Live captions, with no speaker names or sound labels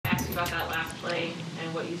about that last play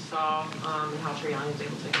and what you saw and how Trayon was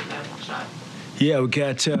able to hit that shot? Yeah, we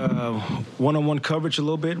got one-on-one coverage a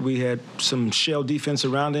little bit. We had some shell defense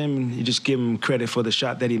around him, and you just give him credit for the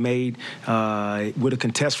shot that he made with a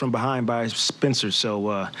contest from behind by Spencer.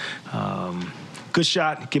 So good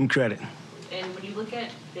shot. Give him credit. And when you look at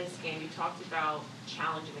this game, you talked about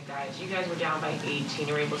challenging the guys. You guys were down by 18.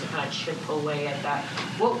 You were able to kind of chip away at that.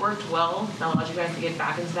 What worked well that allowed you guys to get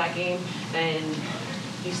back into that game? And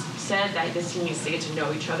you said that this team needs to get to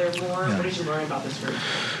know each other more. Yeah. What did you learn about this group?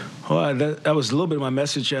 Well, that was a little bit of my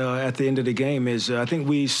message at the end of the game is I think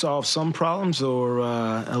we solved some problems or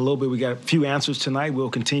a little bit. We got a few answers tonight.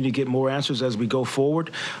 We'll continue to get more answers as we go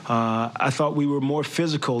forward. I thought we were more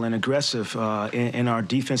physical and aggressive in our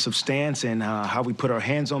defensive stance and how we put our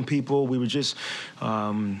hands on people. We were just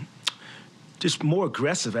more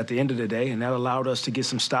aggressive at the end of the day, and that allowed us to get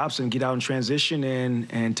some stops and get out in transition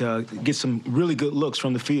and get some really good looks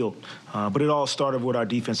from the field. But it all started with our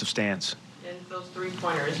defensive stance. And those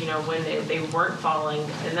three-pointers, when they weren't falling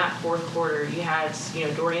in that fourth quarter, you had,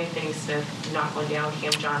 Dorian Finney-Smith knock one down,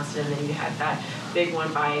 Cam Johnson, and then you had that big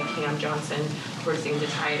one by Cam Johnson towards the end to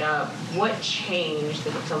tie it up. What changed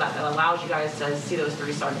so that allowed you guys to see those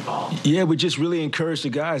three start to fall? Yeah, we just really encouraged the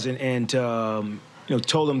guys and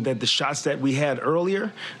told them that the shots that we had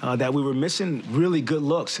earlier that we were missing, really good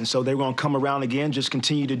looks. And so they were going to come around again, just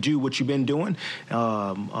continue to do what you've been doing.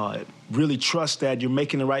 Really trust that you're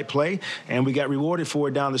making the right play. And we got rewarded for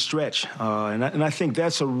it down the stretch. And I think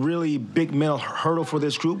that's a really big mental hurdle for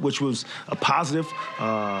this group, which was a positive,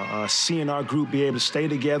 seeing our group be able to stay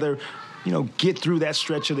together, get through that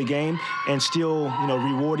stretch of the game and still,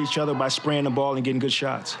 reward each other by spraying the ball and getting good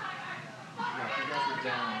shots.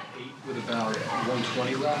 With about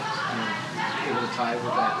 120 left, able to tie with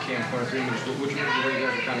that Cam corner three, which means the way you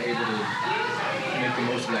guys are kind of able to make the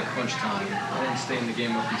most of that crunch time and stay in the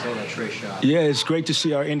game up until that Trey shot. Yeah, it's great to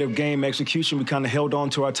see our end-of-game execution. We kind of held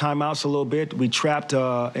on to our timeouts a little bit. We trapped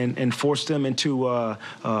and forced them into our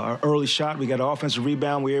early shot. We got an offensive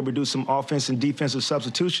rebound. We were able to do some offense and defensive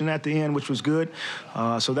substitution at the end, which was good.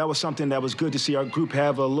 So that was something that was good to see our group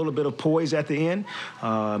have a little bit of poise at the end,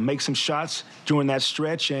 make some shots during that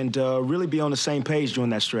stretch, and really be on the same page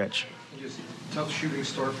during that stretch. Tough shooting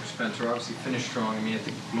start for Spencer. Obviously finished strong. I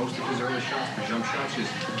think most of his early shots were jump shots.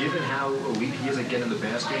 Just given how elite he is at getting the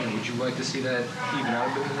basket, would you like to see that even out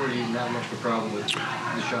a bit more? Or do you not much of a problem with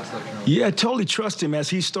the shot selection? Yeah, I totally trust him as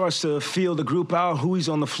he starts to feel the group out, who he's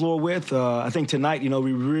on the floor with. I think tonight,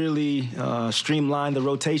 we really streamlined the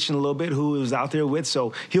rotation a little bit, who he was out there with.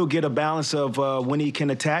 So he'll get a balance of when he can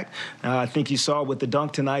attack. I think you saw with the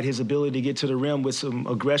dunk tonight his ability to get to the rim with some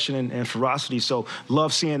aggression and ferocity. So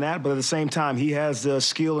love seeing that. But at the same time, he has the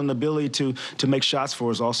skill and ability to make shots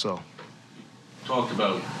for us also. Talked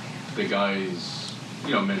about the guys,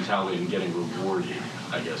 mentality and getting rewarded,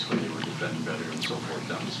 I guess, when they were defending better and so forth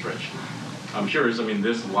down the stretch. I'm curious,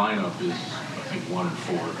 this lineup is, I think,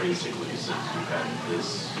 1-4 basically since we've had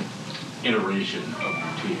this iteration of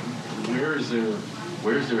your team.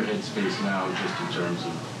 Where's their headspace now just in terms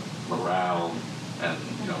of morale and,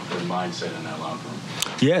 their mindset in that locker room?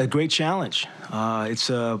 Yeah, great challenge.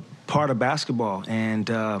 It's a part of basketball and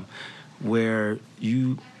where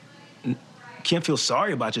you can't feel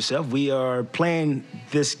sorry about yourself. We are playing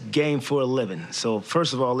this game for a living. So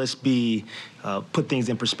first of all, let's put things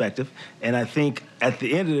in perspective. And I think at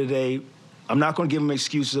the end of the day, I'm not going to give them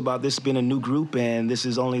excuses about this being a new group and this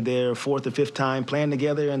is only their fourth or fifth time playing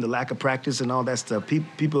together and the lack of practice and all that stuff.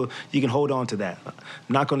 People, you can hold on to that. I'm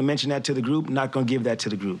not going to mention that to the group, not going to give that to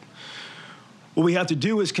the group. What we have to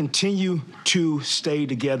do is continue to stay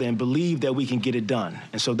together and believe that we can get it done.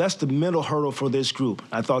 And so that's the mental hurdle for this group.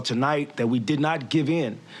 I thought tonight that we did not give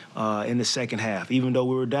in the second half, even though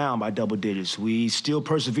we were down by double digits. We still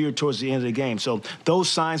persevered towards the end of the game. So those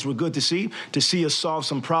signs were good to see us solve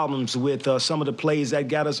some problems with some of the plays that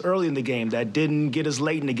got us early in the game, that didn't get us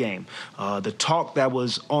late in the game, the talk that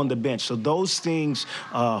was on the bench. So those things,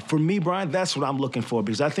 for me, Brian, that's what I'm looking for,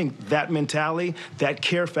 because I think that mentality, that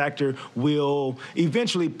care factor will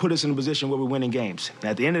eventually put us in a position where we're winning games.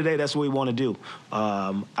 At the end of the day, that's what we want to do.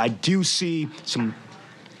 I do see some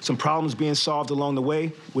problems being solved along the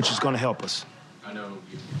way, which is going to help us. I know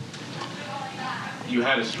you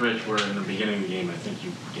had a stretch where in the beginning of the game, I think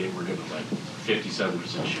you were given like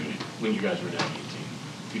 57% shooting when you guys were down 18.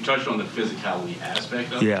 You touched on the physicality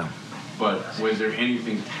aspect of it. Yeah. But was there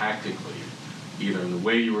anything tactically, either in the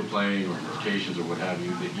way you were playing or in rotations or what have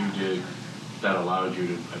you, that you did that allowed you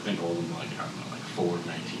to, I think, hold them like 4-19 or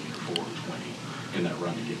 4-20 in that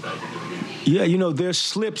run to get back into the game? Yeah, there's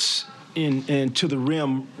slips and to the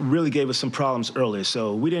rim really gave us some problems earlier.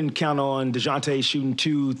 So we didn't count on DeJounte shooting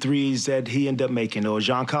 2 threes that he ended up making, or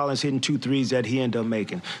John Collins hitting 2 threes that he ended up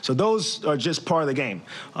making. So those are just part of the game.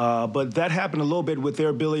 But that happened a little bit with their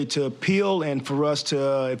ability to peel, and for us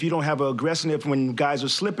to, if you don't have aggressiveness when guys are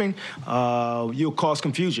slipping, you'll cause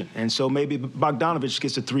confusion. And so maybe Bogdanovich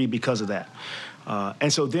gets a 3 because of that.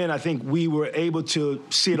 And so then I think we were able to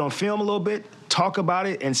see it on film a little bit, talk about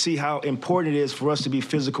it, and see how important it is for us to be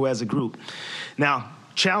physical as a group. Now,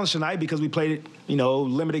 challenge tonight because we played,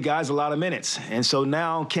 limited guys a lot of minutes. And so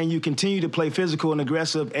now can you continue to play physical and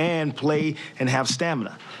aggressive and play and have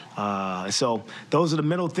stamina? So those are the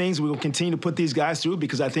mental things we will continue to put these guys through,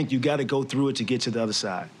 because I think you got to go through it to get to the other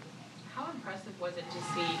side. How impressive was it to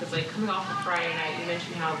see, because coming off of Friday night, you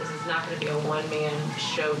mentioned how this is not going to be a one-man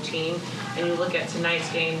show team, and you look at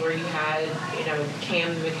tonight's game where you had,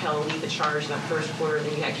 Cam and Mikal lead the charge in that first quarter,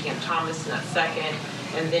 then you had Cam Thomas in that second,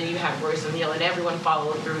 and then you had Royce O'Neal, and everyone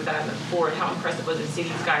followed through with that in the fourth. How impressive was it to see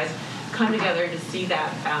these guys come together to see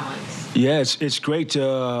that balance? Yeah, it's great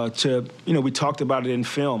to we talked about it in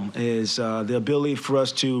film, is the ability for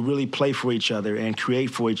us to really play for each other and create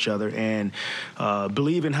for each other and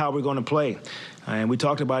believe in how we're going to play. And we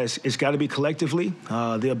talked about it's got to be collectively,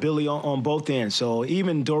 the ability on both ends. So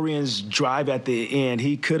even Dorian's drive at the end,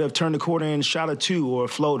 he could have turned the corner and shot a 2 or a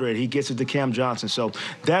floater, and he gets it to Cam Johnson. So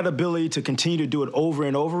that ability to continue to do it over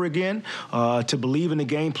and over again, to believe in the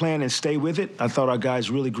game plan and stay with it, I thought our guys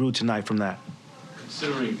really grew tonight from that.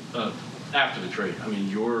 Considering after the trade,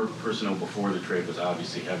 your personnel before the trade was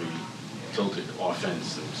obviously heavy tilted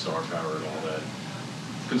offense and star power and all that.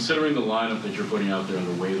 Considering the lineup that you're putting out there and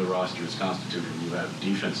the way the roster is constituted, you have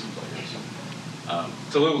defensive players.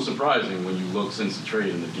 It's a little surprising when you look since the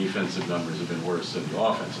trade and the defensive numbers have been worse than the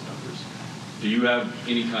offensive numbers. Do you have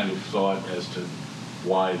any kind of thought as to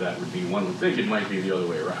why that would be? One would think it might be the other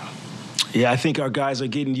way around. Yeah, I think our guys are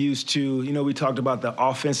getting used to, we talked about the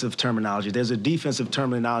offensive terminology. There's a defensive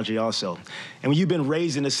terminology also. And when you've been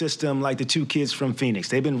raised in a system like the 2 kids from Phoenix,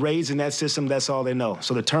 they've been raised in that system, that's all they know.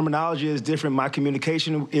 So the terminology is different. My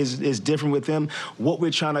communication is different with them. What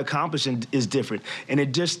we're trying to accomplish is different. And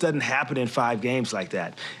it just doesn't happen in 5 games like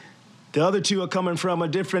that. The other 2 are coming from a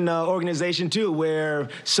different organization, too, where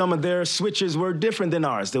some of their switches were different than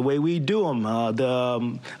ours, the way we do them,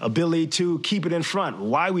 the ability to keep it in front,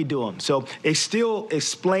 why we do them. So it's still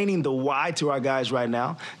explaining the why to our guys right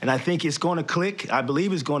now, and I think it's going to click. I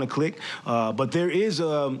believe it's going to click. But there is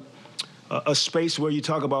a space where you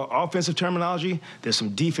talk about offensive terminology. There's some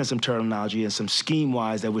defensive terminology and some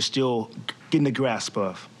scheme-wise that we're still getting the grasp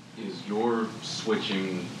of. Is your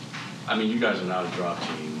switching... you guys are not a drop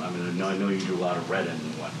team. I know you do a lot of red end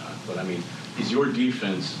and whatnot, but is your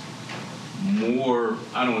defense more,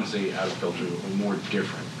 I don't want to say out of kilter, or more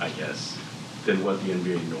different, I guess, than what the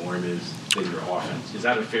NBA norm is than your offense? Is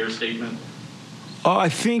that a fair statement? I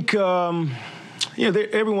think,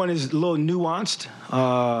 everyone is a little nuanced,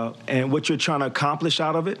 and what you're trying to accomplish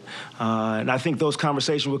out of it. And I think those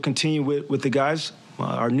conversations will continue with the guys,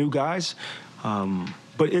 our new guys.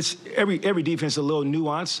 But it's every defense is a little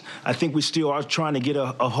nuanced. I think we still are trying to get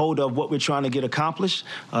a hold of what we're trying to get accomplished.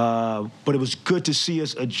 But it was good to see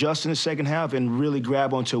us adjust in the second half and really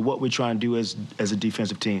grab onto what we're trying to do as a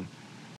defensive team.